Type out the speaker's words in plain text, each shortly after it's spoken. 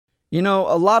You know,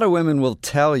 a lot of women will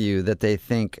tell you that they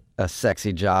think a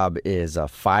sexy job is a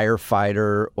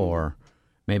firefighter or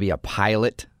maybe a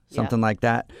pilot, something like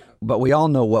that. But we all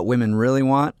know what women really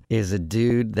want is a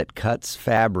dude that cuts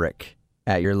fabric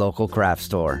at your local craft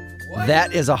store. What?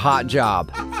 That is a hot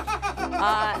job.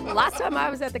 Last time I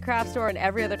was at the craft store and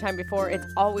every other time before, it's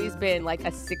always been like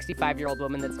a 65-year-old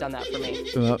woman that's done that for me.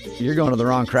 Well, you're going to the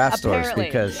wrong craft stores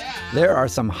because there are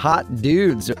some hot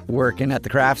dudes working at the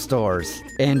craft stores.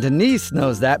 And Denise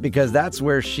knows that because that's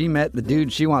where she met the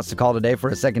dude she wants to call today for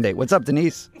a second date. What's up,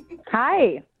 Denise?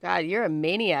 Hi. God, you're a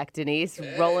maniac, Denise,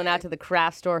 rolling out to the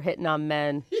craft store, hitting on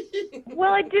men.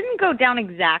 Well, it didn't go down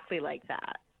exactly like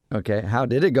that. Okay, how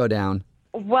did it go down?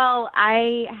 Well,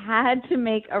 I had to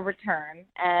make a return,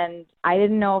 and I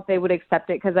didn't know if they would accept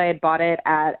it because I had bought it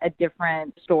at a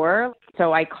different store.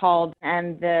 So I called,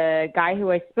 and the guy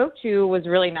who I spoke to was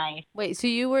really nice. Wait, so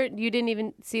you didn't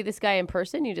even see this guy in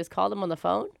person? You just called him on the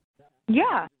phone?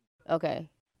 Yeah. Okay.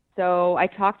 So I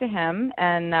talked to him,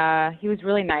 and he was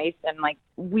really nice. And,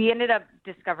 we ended up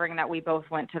discovering that we both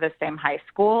went to the same high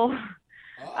school.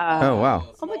 Oh, wow.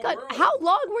 Oh, my God. How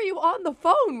long were you on the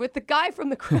phone with the guy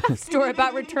from the craft store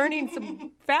about returning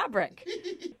some fabric?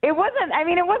 It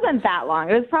wasn't that long.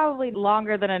 It was probably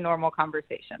longer than a normal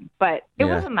conversation, but it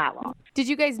wasn't that long. Did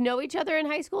you guys know each other in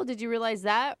high school? Did you realize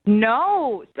that?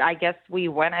 No. I guess we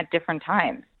went at different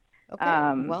times. Okay.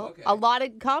 A lot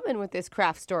in common with this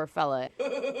craft store fella.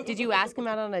 Did you ask him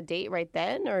out on a date right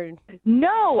then, or?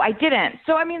 No, I didn't.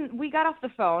 So, we got off the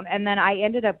phone, and then I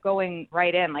ended up going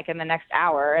right in, in the next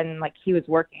hour, and, he was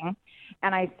working,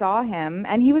 and I saw him,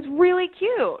 and he was really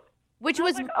cute. Which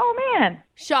was oh, man.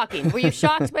 Shocking. Were you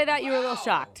shocked by that? You were a little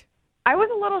shocked. I was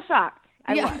a little shocked.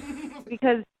 I was.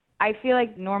 Because I feel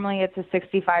like normally it's a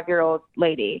 65-year-old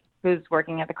lady who's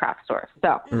working at the craft store.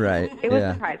 So right. It was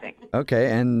surprising.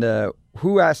 Okay, and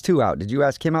who asked who out? Did you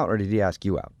ask him out or did he ask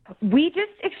you out? We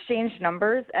just exchanged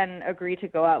numbers and agreed to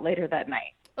go out later that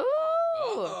night.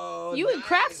 Ooh, you and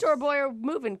craft store boy are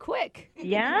moving quick.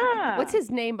 Yeah. What's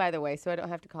his name, by the way, so I don't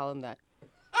have to call him that?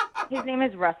 His name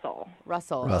is Russell.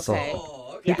 Russell. Okay.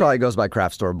 Oh, okay. He probably goes by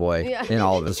craft store boy in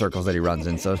all of the circles that he runs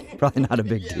in, so probably not a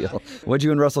big deal. What'd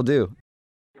you and Russell do?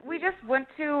 We just went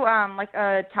to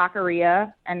a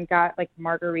taqueria and got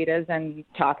margaritas and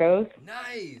tacos.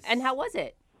 Nice. And how was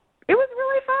it? It was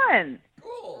really fun.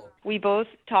 Cool. We both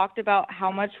talked about how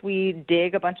much we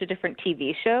dig a bunch of different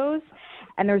TV shows,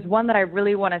 and there's one that I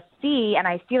really want to see, and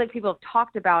I feel like people have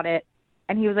talked about it,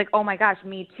 and he was like, oh my gosh,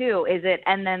 me too, is it?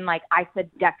 And then I said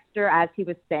Dexter as he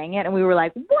was saying it, and we were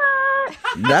like, what?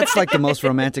 That's the most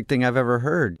romantic thing I've ever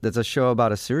heard. That's a show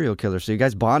about a serial killer. So you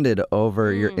guys bonded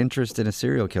over your interest in a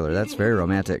serial killer. That's very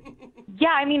romantic.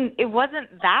 Yeah, it wasn't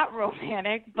that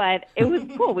romantic, but it was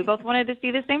cool. We both wanted to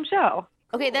see the same show.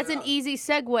 Okay, that's an easy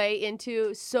segue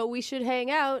into so we should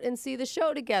hang out and see the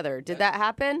show together. Did that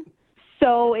happen?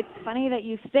 So it's funny that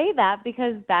you say that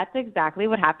because that's exactly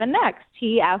what happened next.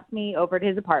 He asked me over to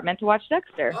his apartment to watch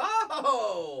Dexter.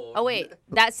 Oh, wait,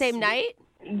 that same night?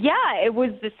 Yeah, it was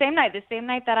the same night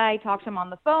that I talked to him on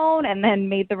the phone and then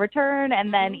made the return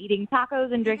and then eating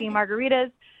tacos and drinking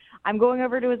margaritas. I'm going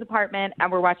over to his apartment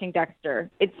and we're watching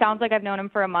Dexter. It sounds like I've known him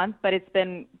for a month, but it's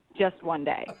been just one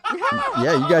day.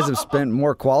 Yeah, you guys have spent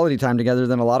more quality time together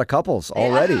than a lot of couples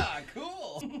already. Yeah,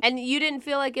 cool. And you didn't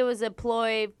feel like it was a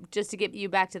ploy just to get you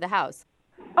back to the house?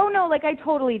 Oh, no, I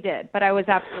totally did, but I was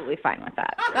absolutely fine with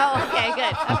that. Oh, okay,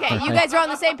 good. Okay, you guys are on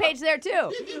the same page there,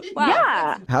 too. Wow.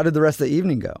 Yeah. How did the rest of the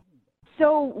evening go?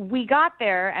 So we got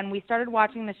there and we started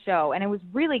watching the show, and it was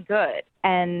really good.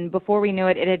 And before we knew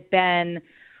it, it had been,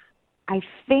 I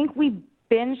think we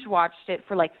binge watched it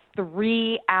for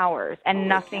 3 hours, and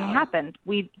nothing happened.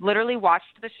 We literally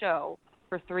watched the show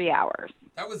for 3 hours.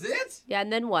 That was it? Yeah,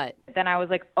 and then what? Then I was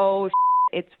like, oh,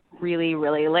 it's really,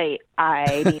 really late.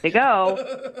 I need to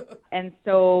go. And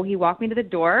so he walked me to the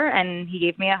door and he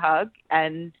gave me a hug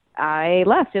and I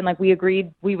left. And we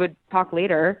agreed we would talk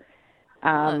later.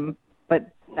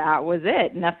 But that was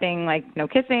it. Nothing no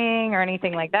kissing or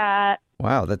anything like that.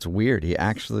 Wow, that's weird. He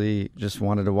actually just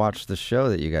wanted to watch the show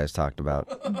that you guys talked about.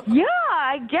 Yeah,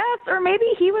 I guess. Or maybe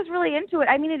he was really into it.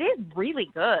 It is really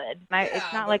good.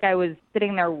 It's not like I was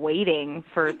sitting there waiting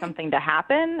for something to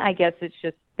happen. I guess it's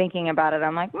just thinking about it.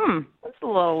 I'm like, that's a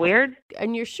little weird.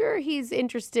 And you're sure he's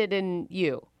interested in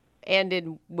you and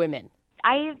in women?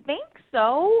 I think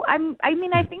so. I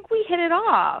think we hit it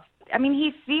off.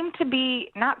 He seemed to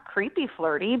be not creepy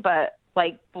flirty, but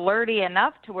flirty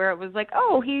enough to where it was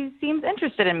oh, he seems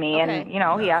interested in me. Okay. And,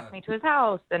 he asked me to his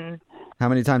house. And how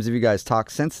many times have you guys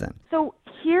talked since then? So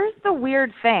here's the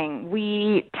weird thing.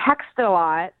 We text a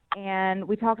lot and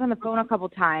we talked on the phone a couple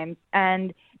times.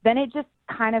 And then it just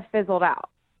kind of fizzled out.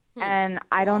 And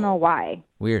I don't know why.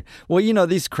 Weird. Well, you know,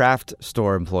 these craft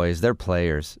store employees, they're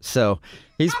players. So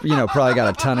he's, probably got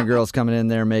a ton of girls coming in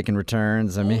there making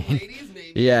returns. I mean, Ladies,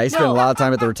 maybe. yeah, he spent a lot of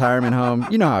time at the retirement home.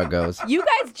 You know how it goes. You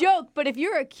guys joke, but if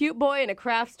you're a cute boy in a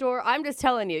craft store, I'm just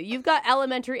telling you, you've got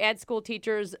elementary and school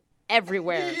teachers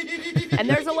everywhere. And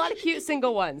there's a lot of cute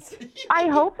single ones. I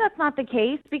hope that's not the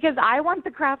case because I want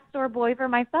the craft store boy for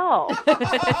myself. All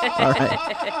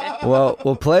right. Well,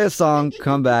 we'll play a song,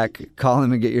 come back, call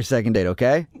him and get your second date,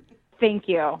 okay? Thank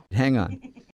you. Hang on.